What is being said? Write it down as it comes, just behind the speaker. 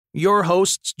Your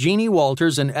hosts, Jeannie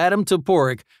Walters and Adam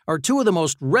Toporek, are two of the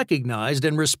most recognized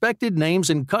and respected names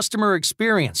in customer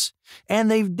experience,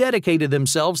 and they've dedicated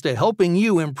themselves to helping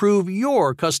you improve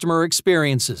your customer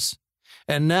experiences.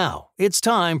 And now, it's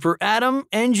time for Adam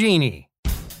and Jeannie.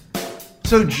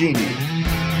 So, Jeannie,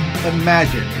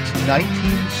 imagine it's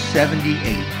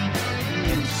 1978,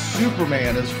 and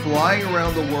Superman is flying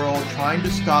around the world trying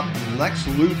to stop Lex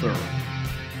Luthor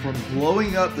from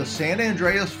blowing up the San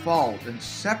Andreas Fault and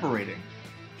separating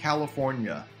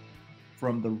California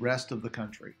from the rest of the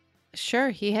country. Sure,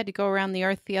 he had to go around the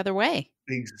earth the other way.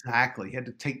 Exactly. He had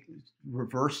to take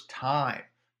reverse time.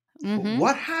 Mm-hmm. But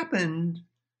what happened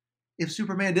if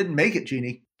Superman didn't make it,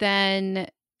 Jeannie? Then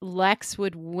Lex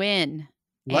would win.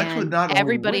 Lex would not only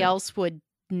everybody win, else would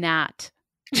not.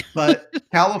 But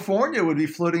California would be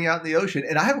floating out in the ocean.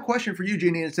 And I have a question for you,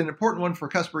 Jeannie. It's an important one for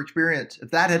customer experience.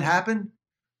 If that had happened,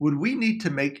 would we need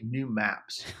to make new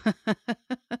maps?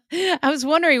 I was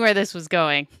wondering where this was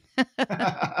going.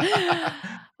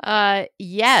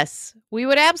 Yes, we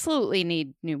would absolutely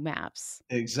need new maps.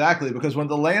 Exactly, because when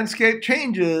the landscape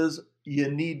changes, you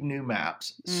need new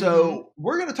maps. Mm-hmm. So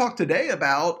we're going to talk today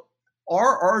about,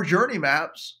 are our journey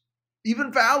maps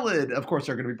even valid? Of course,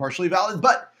 they're going to be partially valid,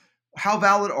 but how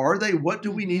valid are they? What do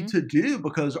we need to do?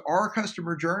 Because our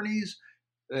customer journeys,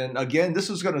 and again, this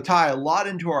is going to tie a lot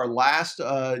into our last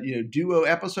duo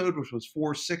episode, which was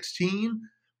 416.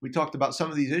 We talked about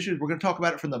some of these issues. We're going to talk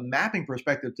about it from the mapping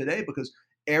perspective today because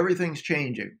everything's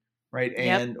changing, right?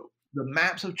 Yep. And the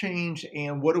maps have changed.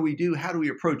 And what do we do? How do we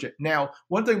approach it? Now,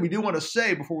 one thing we do want to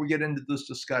say before we get into this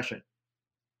discussion,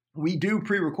 we do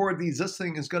pre-record these. This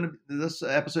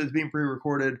episode is being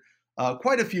pre-recorded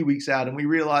quite a few weeks out, and we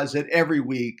realize that every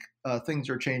week things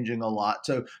are changing a lot.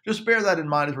 So just bear that in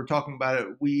mind as we're talking about it.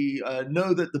 We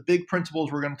know that the big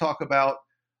principles we're going to talk about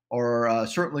are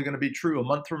certainly going to be true a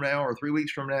month from now or 3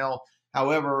 weeks from now.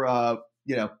 However,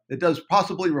 it does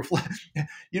possibly reflect,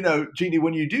 Jeannie,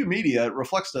 when you do media, it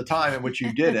reflects the time in which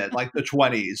you did it, like the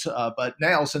 20s. But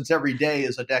now, since every day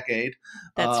is a decade.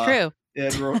 That's true.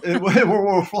 It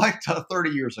will reflect 30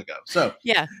 years ago. So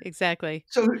yeah, exactly.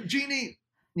 So, Jeannie,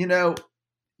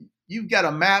 you've got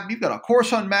a map, you've got a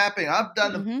course on mapping. I've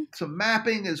done some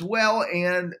mapping as well.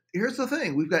 And here's the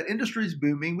thing. We've got industries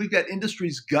booming. We've got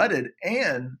industries gutted,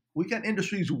 and we've got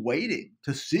industries waiting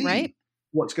to see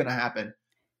what's going to happen.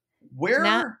 What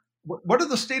are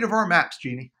the state of our maps,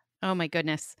 Jeannie? Oh, my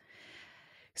goodness.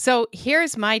 So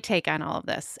here's my take on all of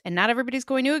this. And not everybody's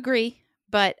going to agree,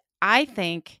 but I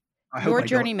think your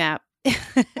journey map,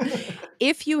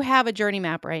 if you have a journey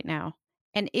map right now,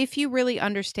 and if you really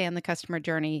understand the customer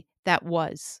journey that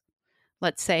was,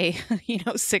 let's say,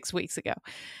 6 weeks ago,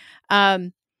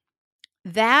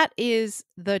 that is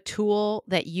the tool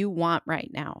that you want right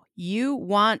now. You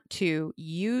want to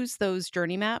use those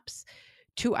journey maps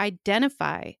to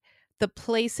identify the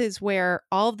places where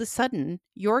all of a sudden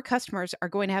your customers are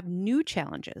going to have new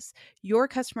challenges. Your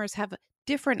customers have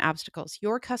different obstacles.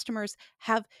 Your customers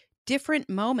have different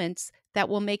moments that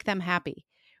will make them happy.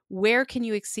 Where can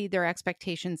you exceed their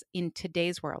expectations in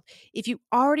today's world? If you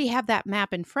already have that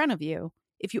map in front of you,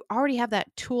 if you already have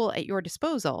that tool at your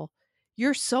disposal,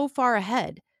 you're so far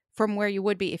ahead from where you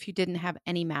would be if you didn't have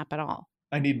any map at all.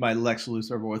 I need my Lex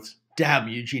Luthor voice. Damn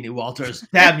you, Jeannie Walters.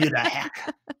 Damn you to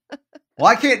heck.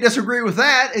 Well, I can't disagree with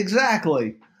that.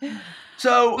 Exactly.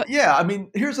 So,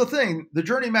 here's the thing. The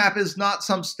journey map is not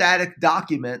some static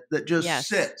document that just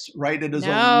sits, right? It is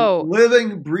a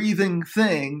living, breathing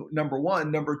thing, number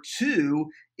one. Number two,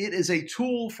 it is a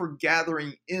tool for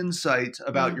gathering insights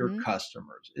about your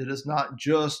customers. It is not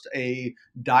just a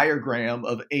diagram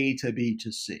of A to B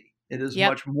to C. It is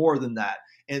much more than that.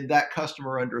 And that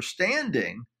customer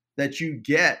understanding that you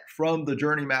get from the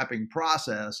journey mapping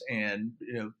process and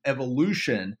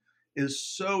evolution is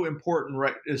so important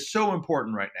right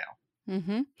now.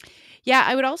 Mm-hmm. Yeah,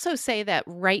 I would also say that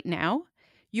right now,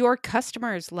 your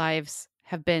customers' lives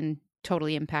have been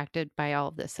totally impacted by all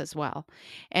of this as well.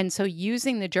 And so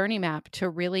using the journey map to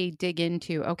really dig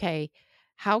into, okay,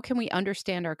 how can we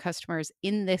understand our customers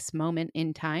in this moment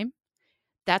in time?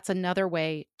 That's another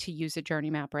way to use a journey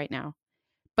map right now.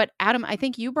 But Adam, I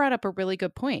think you brought up a really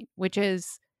good point, which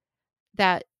is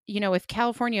that, if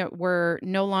California were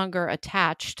no longer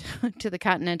attached to the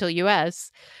continental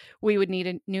US, we would need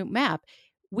a new map.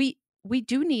 We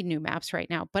do need new maps right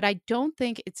now, but I don't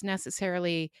think it's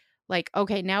necessarily like,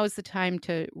 okay, now is the time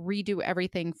to redo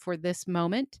everything for this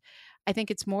moment. I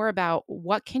think it's more about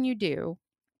what can you do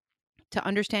to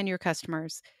understand your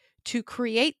customers, to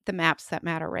create the maps that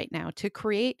matter right now, to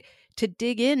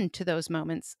dig into those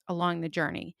moments along the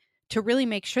journey, to really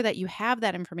make sure that you have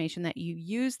that information, that you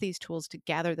use these tools to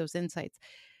gather those insights.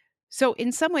 So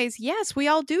in some ways, yes, we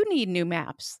all do need new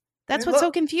maps. That's And what's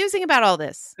so confusing about all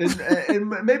this. and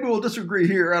maybe we'll disagree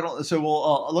here. I don't. So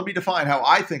we'll let me define how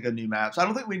I think of new maps. I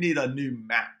don't think we need a new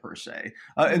map per se.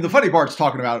 And the funny part's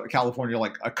talking about California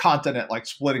like a continent, like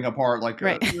splitting apart. Like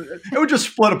Right. it would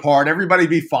just split apart. Everybody'd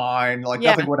be fine. Like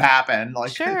Yeah. nothing would happen.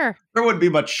 Like Sure. there wouldn't be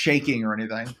much shaking or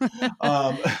anything.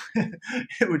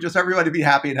 It would just everybody be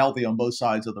happy and healthy on both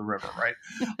sides of the river,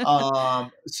 right?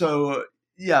 So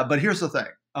yeah, but here's the thing.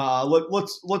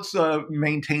 Let's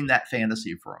maintain that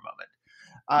fantasy for a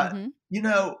moment. You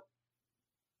know,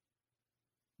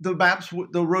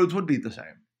 the roads would be the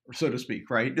same, so to speak,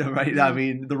 right? Right. I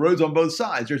mean, the roads on both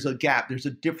sides. There's a gap. There's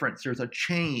a difference. There's a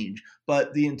change,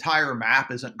 but the entire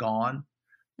map isn't gone.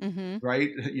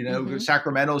 Right. You know,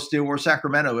 Sacramento is still where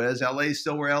Sacramento is. LA is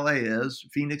still where LA is.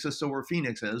 Phoenix is still where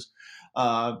Phoenix is.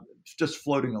 Just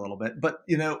floating a little bit, but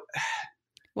you know.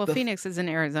 Well, Phoenix is in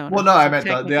Arizona. Well, no, I meant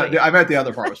the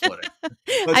other part was floating.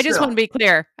 I just want to be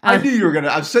clear. I knew you were gonna.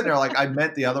 I was sitting there like I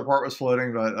meant the other part was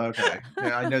floating, but okay.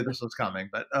 Yeah, I know this was coming,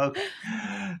 but okay.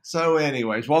 So,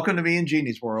 anyways, welcome to me and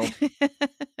Jeannie's world.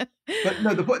 But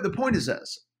no, the point is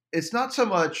this: it's not so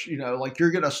much like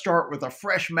you're gonna start with a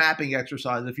fresh mapping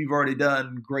exercise if you've already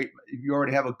done great. If you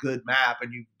already have a good map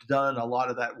and you've done a lot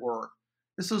of that work.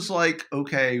 This is like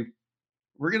okay.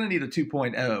 We're going to need a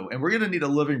 2.0 and we're going to need a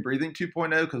living, breathing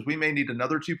 2.0 because we may need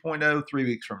another 2.0 3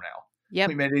 weeks from now. Yep.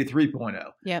 We may need 3.0.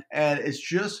 Yep. And it's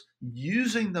just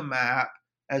using the map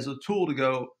as a tool to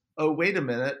go, oh, wait a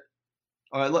minute.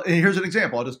 All right, and here's an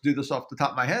example. I'll just do this off the top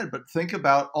of my head, but think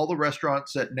about all the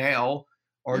restaurants that now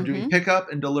are doing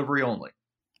pickup and delivery only.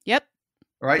 Yep.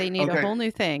 Right? They need a whole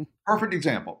new thing. Perfect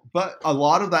example. But a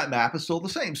lot of that map is still the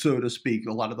same, so to speak.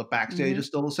 A lot of the backstage is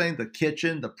still the same. The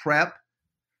kitchen, the prep.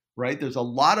 Right? There's a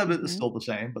lot of it that's still the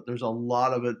same, but there's a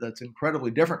lot of it that's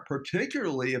incredibly different,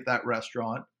 particularly if that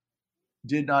restaurant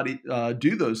did not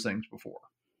do those things before.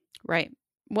 Right.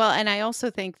 Well, and I also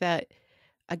think that,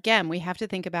 again, we have to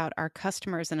think about our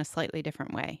customers in a slightly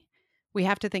different way. We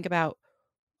have to think about,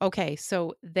 okay,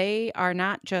 so they are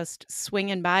not just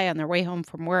swinging by on their way home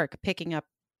from work, picking up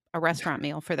a restaurant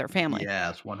meal for their family.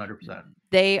 Yes, 100%.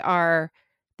 They are,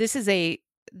 this is a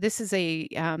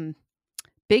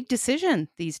big decision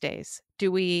these days. Do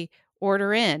we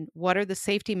order in? What are the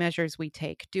safety measures we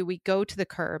take? Do we go to the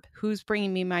curb? Who's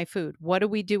bringing me my food? What do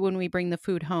we do when we bring the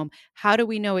food home? How do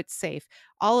we know it's safe?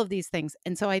 All of these things.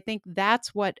 And so I think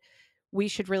that's what we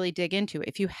should really dig into.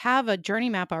 If you have a journey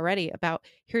map already about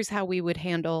here's how we would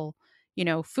handle,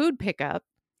 food pickup,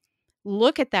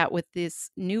 look at that with this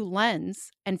new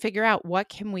lens and figure out what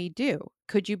can we do?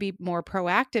 Could you be more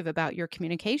proactive about your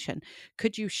communication?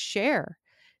 Could you share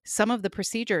some of the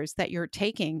procedures that you're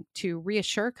taking to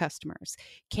reassure customers?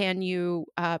 Can you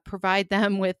provide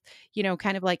them with,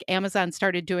 kind of like Amazon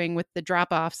started doing with the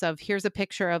drop-offs of here's a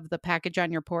picture of the package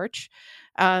on your porch?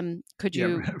 Could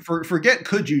you forget?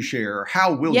 Could you share?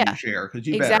 How will you share? Because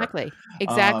you exactly.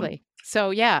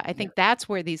 So yeah, I think that's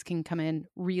where these can come in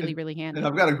really, really handy. And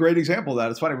I've got a great example of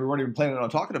that. It's funny, we weren't even planning on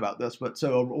talking about this, but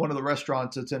so one of the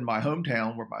restaurants that's in my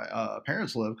hometown where my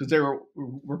parents live, because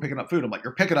we're picking up food. I'm like,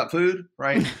 you're picking up food,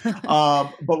 right?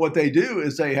 But what they do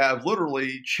is they have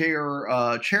literally chair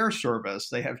service.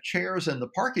 They have chairs in the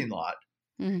parking lot,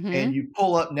 and you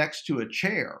pull up next to a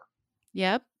chair.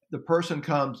 Yep. The person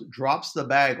comes, drops the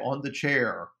bag on the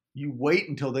chair. You wait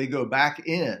until they go back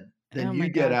in. Then you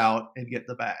get out and get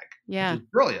the bag. Yeah. Which is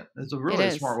brilliant. It's a really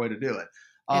smart way to do it.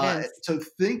 So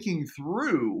thinking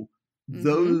through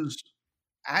those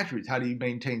attributes, how do you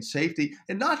maintain safety?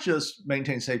 And not just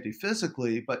maintain safety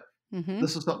physically, but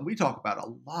this is something we talk about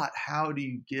a lot. How do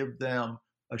you give them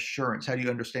assurance? How do you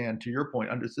understand, to your point,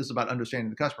 this is about understanding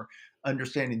the customer,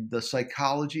 understanding the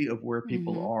psychology of where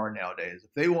people are nowadays.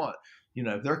 If they want,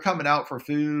 if they're coming out for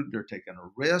food, they're taking a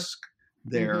risk.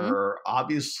 They're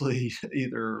obviously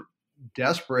either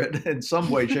desperate in some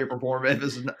way, shape, or form. If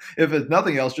it's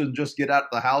nothing else, just get out of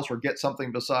the house or get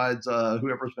something besides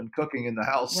whoever's been cooking in the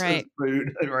house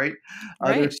food, right?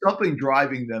 There's something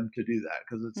driving them to do that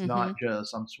because it's not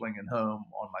just I'm swinging home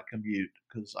on my commute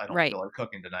because I don't feel like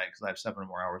cooking tonight because I have 7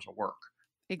 more hours of work.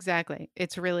 Exactly.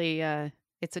 It's really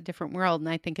it's a different world, and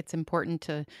I think it's important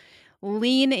to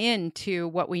lean into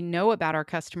what we know about our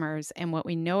customers and what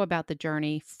we know about the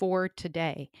journey for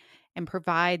today and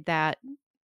provide that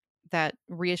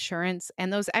reassurance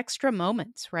and those extra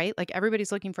moments, right? Like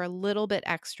everybody's looking for a little bit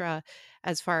extra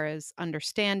as far as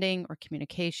understanding or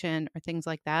communication or things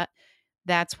like that.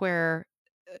 That's where,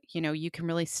 you can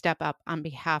really step up on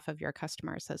behalf of your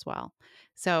customers as well.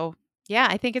 So yeah,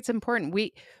 I think it's important.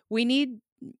 We need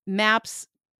maps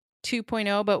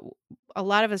 2.0, but a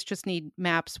lot of us just need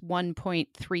maps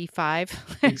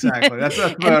 1.35. Exactly. That's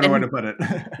a better way to put it.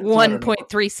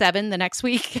 1.37 the next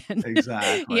week.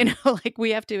 Exactly. Like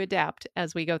we have to adapt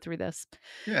as we go through this.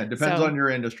 Yeah, it depends on your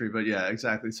industry, but yeah,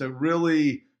 exactly. So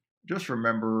really just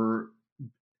remember,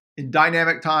 in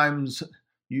dynamic times,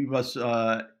 you must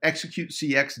execute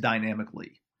CX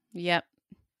dynamically. Yep.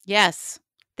 Yes.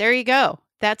 There you go.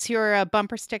 That's your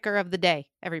bumper sticker of the day,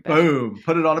 everybody. Boom.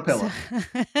 Put it on a pillow.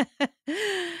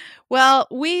 Well,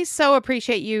 we so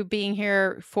appreciate you being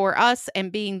here for us and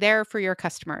being there for your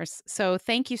customers. So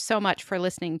thank you so much for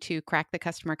listening to Crack the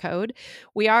Customer Code.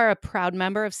 We are a proud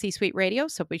member of C-Suite Radio,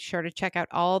 so be sure to check out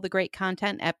all the great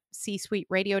content at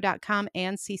csuiteradio.com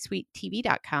and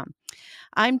csuitetv.com.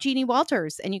 I'm Jeannie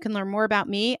Walters, and you can learn more about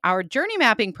me, our journey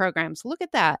mapping programs. Look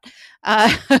at that.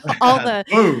 All the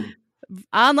Boom.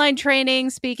 Online training,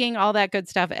 speaking, all that good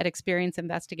stuff at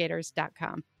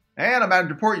experienceinvestigators.com. And I'm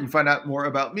Adam Duport. You can find out more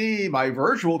about me, my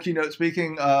virtual keynote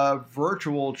speaking,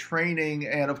 virtual training,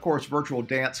 and of course, virtual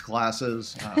dance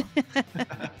classes.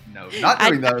 No, not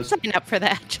doing those. I'd sign up for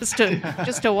that just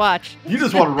to watch. You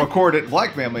just want to record it and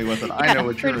blackmail me with it. I know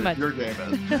what your game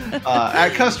is.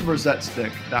 At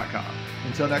customersthatstick.com.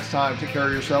 Until next time, take care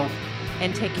of yourself.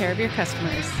 And take care of your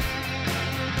customers.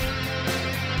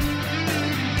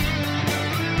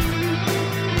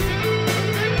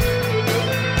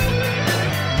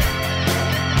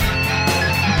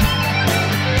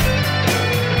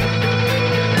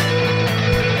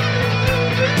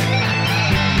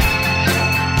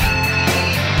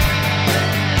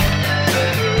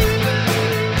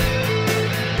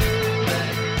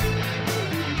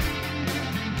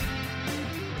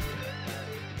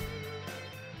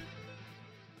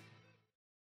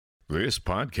 This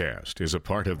podcast is a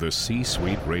part of the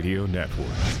C-Suite Radio Network.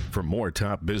 For more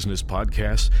top business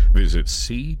podcasts, visit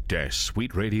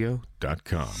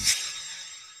c-suiteradio.com.